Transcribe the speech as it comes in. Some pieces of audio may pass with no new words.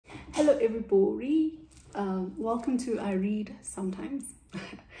Hello everybody, welcome to I Read Sometimes.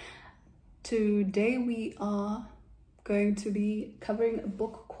 Today we are going to be covering a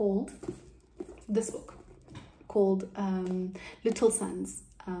book called, Little Sons.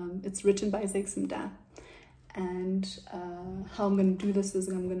 It's written by Zakes Mda, and how I'm going to do this is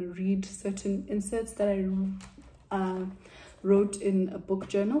I'm going to read certain inserts that I wrote in a book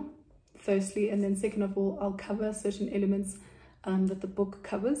journal, firstly, and then second of all, I'll cover certain elements that the book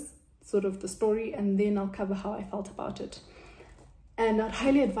covers, sort of the story, and then I'll cover how I felt about it. And I'd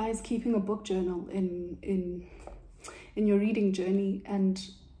highly advise keeping a book journal in your reading journey. And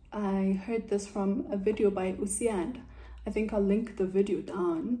I heard this from a video by Usiand. I think I'll link the video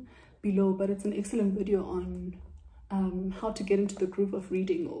down below, but it's an excellent video on how to get into the groove of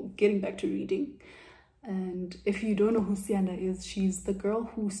reading or getting back to reading. And if you don't know who Sianda is, she's the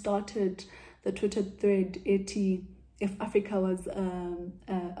girl who started the Twitter thread if Africa was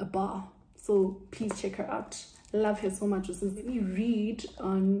a bar. So please check her out. I love her so much. Let me read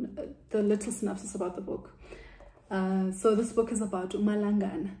on the little synopsis about the book. So this book is about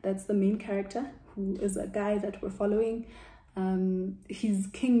Umalangan. That's the main character, who is a guy that we're following. He's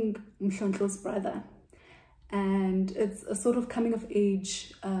King Mdla's brother. And it's a sort of coming of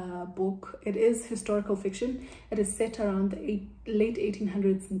age book. It is historical fiction. It is set around the late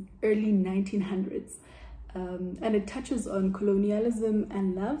 1800s and early 1900s. And it touches on colonialism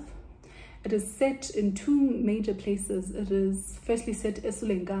and love. It is set in two major places. It is firstly set in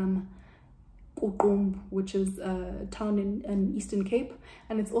Esulengam, which is a town in Eastern Cape,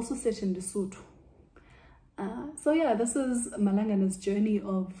 and it's also set in Lesotho. So yeah, this is Malangana's journey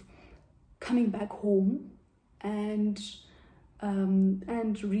of coming back home and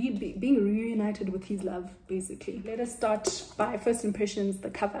being reunited with his love, basically. Let us start by first impressions,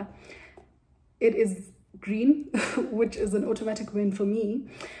 the cover. It is green, which is an automatic win for me.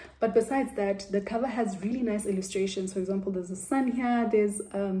 But besides that, the cover has really nice illustrations. For example, there's a sun here, there's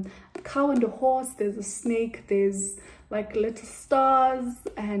a cow and a horse, there's a snake, there's like little stars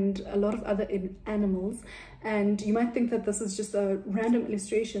and a lot of other animals. And you might think that this is just random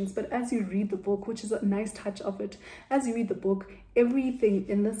illustrations, but as you read the book, which is a nice touch of it, as you read the book, everything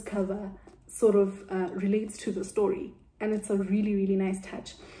in this cover sort of relates to the story. And it's a really, really nice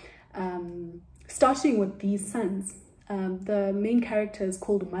touch. Starting with these sons, the main character is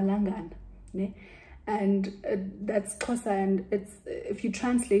called Malangan, ne? And that's Xhosa, and it's, if you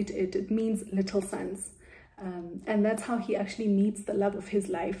translate it, it means little sons. And that's how he actually meets the love of his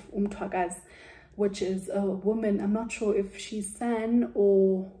life, Umthwakazi, which is a woman. I'm not sure if she's San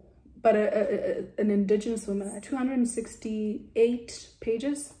or, but an indigenous woman. 268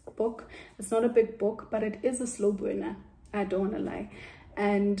 pages book. It's not a big book, but it is a slow burner. I don't want to lie.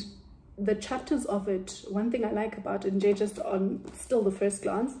 And the chapters of it, one thing I like about it, and just on still the first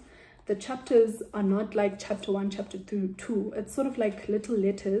glance, the chapters are not like chapter 1, chapter 2. It's sort of like little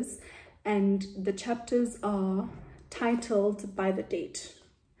letters, and the chapters are titled by the date,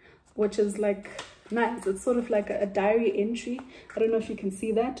 which is like nice. It's sort of like a diary entry. I don't know if you can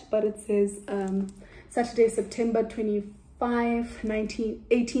see that, but it says Saturday, September 25,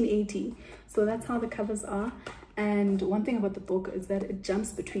 1880. So that's how the covers are. And one thing about the book is that it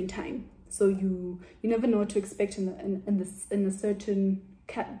jumps between time, so you never know what to expect in a certain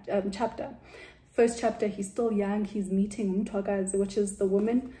chapter. First chapter, he's still young, he's meeting Umthwakazi, which is the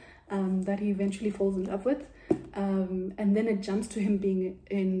woman that he eventually falls in love with, and then it jumps to him being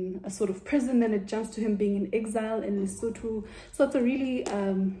in a sort of prison, then it jumps to him being in exile in Lesotho. So it's a really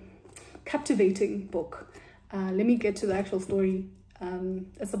captivating book. Let me get to the actual story.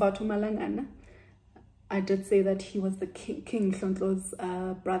 It's about Umalangan. I did say that he was the King Mdla's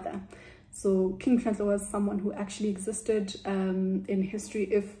brother. So King Mdla was someone who actually existed in history.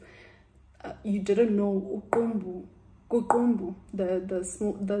 If you didn't know, Uqumbu,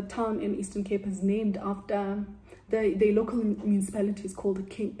 the town in Eastern Cape, is named after the local municipality is called the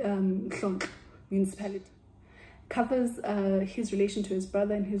King Mdla municipality. Covers his relation to his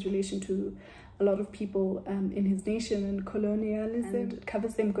brother and his relation to a lot of people in his nation and colonialism. And it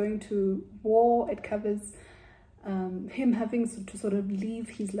covers them going to war. It covers him having to sort of leave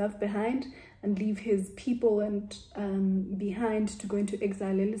his love behind and leave his people and behind to go into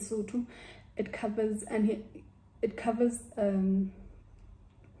exile in Lesotho. It covers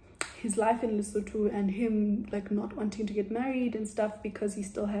his life in Lesotho and him like not wanting to get married and stuff because he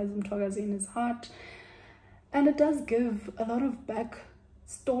still has Umthwakazi in his heart. And it does give a lot of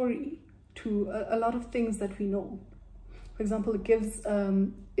backstory to a lot of things that we know. For example, it gives,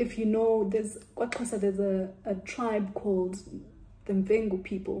 if you know, there's a tribe called the Mvengu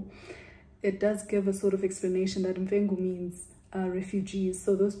people. It does give a sort of explanation that Mvengu means refugees.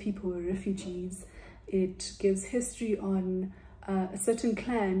 So those people were refugees. It gives history on a certain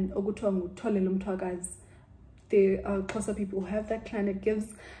clan. There are Xhosa people who have that clan. It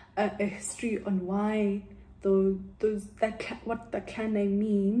gives a history on why what the clan name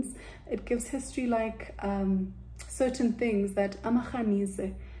means. It gives history like certain things that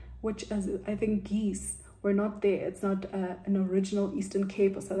Amachanise, which is I think geese, were not there. It's not an original Eastern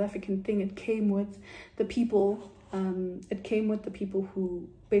Cape or South African thing. It came with the people. It came with the people who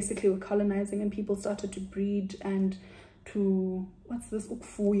basically were colonizing, and people started to breed and to, what's this?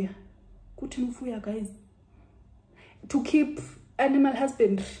 Ukufuya. Kuthini ufuya, guys? To keep animal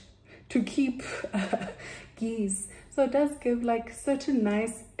husbandry, to keep geese. So it does give like certain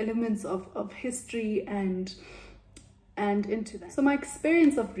nice elements of history and into that. So my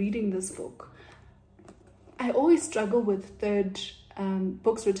experience of reading this book, I always struggle with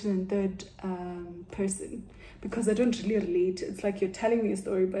books written in third person, because I don't really relate. It's like you're telling me a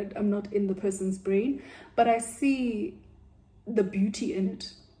story, but I'm not in the person's brain, but I see the beauty in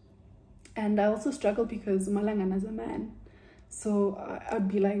it. And I also struggle because Malangan is a man. So I'd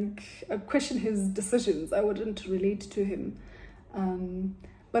be like, I'd question his decisions. I wouldn't relate to him.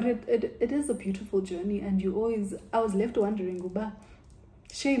 But it is a beautiful journey, and I was left wondering, Uba,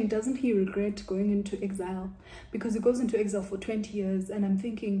 shame, doesn't he regret going into exile? Because he goes into exile for 20 years, and I'm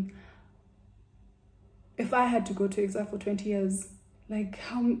thinking, if I had to go to exile for 20 years, like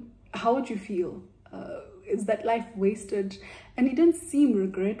how would you feel? Is that life wasted? And he didn't seem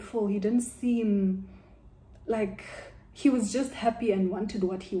regretful. He didn't seem like he was just happy and wanted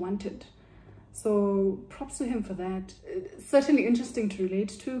what he wanted. So props to him for that. It's certainly interesting to relate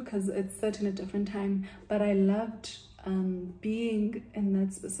to, because it's set in a different time, but I loved being in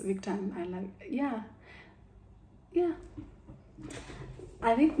that specific time. Yeah.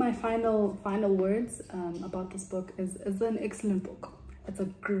 I think my final words about this book is an excellent book. It's a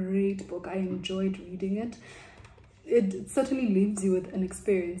great book. I enjoyed reading it. It certainly leaves you with an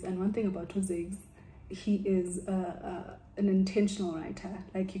experience. And one thing about Zakes, he is an intentional writer.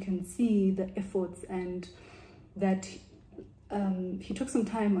 Like, you can see the efforts and that he took some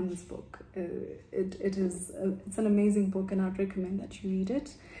time on this book. It's an amazing book, and I'd recommend that you read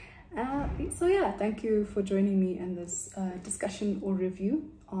it. So yeah, thank you for joining me in this discussion or review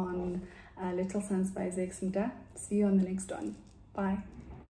on Little Sons by Zakes Mda. See you on the next one. Bye.